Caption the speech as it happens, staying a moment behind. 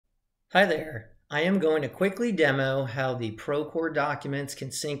Hi there. I am going to quickly demo how the Procore documents can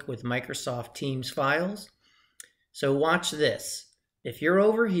sync with Microsoft Teams files. So watch this. If you're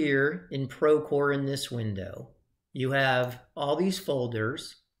over here in Procore in this window, you have all these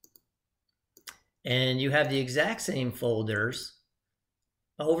folders, and you have the exact same folders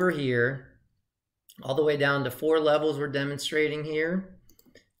over here, all the way down to 4 levels we're demonstrating here,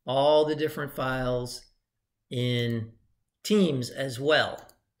 all the different files in Teams as well.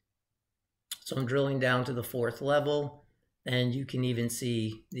 So I'm drilling down to the 4th level, and you can even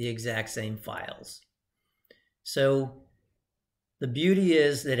see the exact same files. So the beauty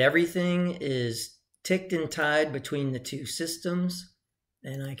is that everything is ticked and tied between the two systems,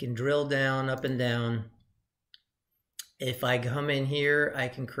 and I can drill down, up and down. If I come in here, I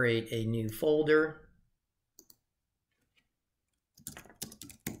can create a new folder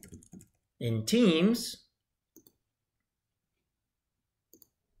in Teams.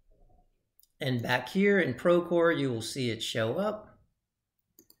 And back here in Procore, you will see it show up.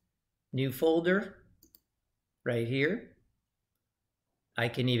 New folder right here. I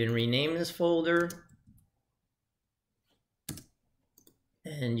can even rename this folder.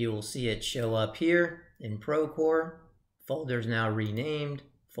 And you will see it show up here in Procore. Folder is now renamed,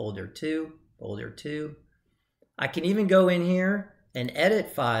 folder 2, folder 2. I can even go in here and edit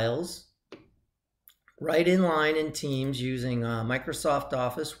files right in line in Teams using Microsoft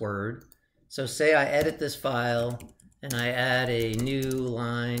Office Word. So say I edit this file and I add a new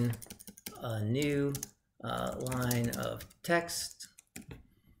line of text.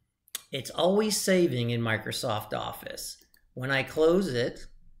 It's always saving in Microsoft Office. When I close it,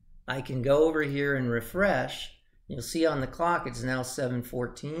 I can go over here and refresh. You'll see on the clock it's now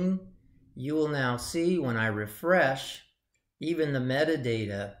 7:14. You will now see when I refresh, even the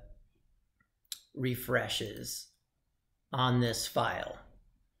metadata refreshes on this file.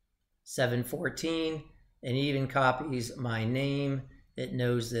 7:14, and even copies my name. It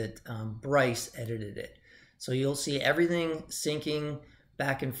knows that Bryce edited it. So you'll see everything syncing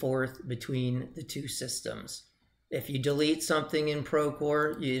back and forth between the two systems. If you delete something in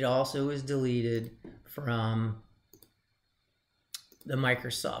Procore, it also is deleted from the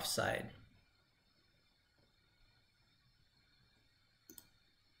Microsoft side.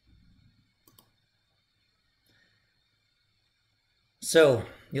 So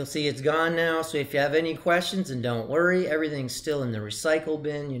you'll see it's gone now. So if you have any questions, and don't worry, everything's still in the recycle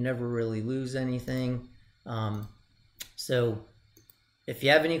bin. You never really lose anything. So if you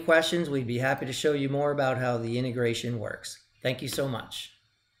have any questions, we'd be happy to show you more about how the integration works. Thank you so much.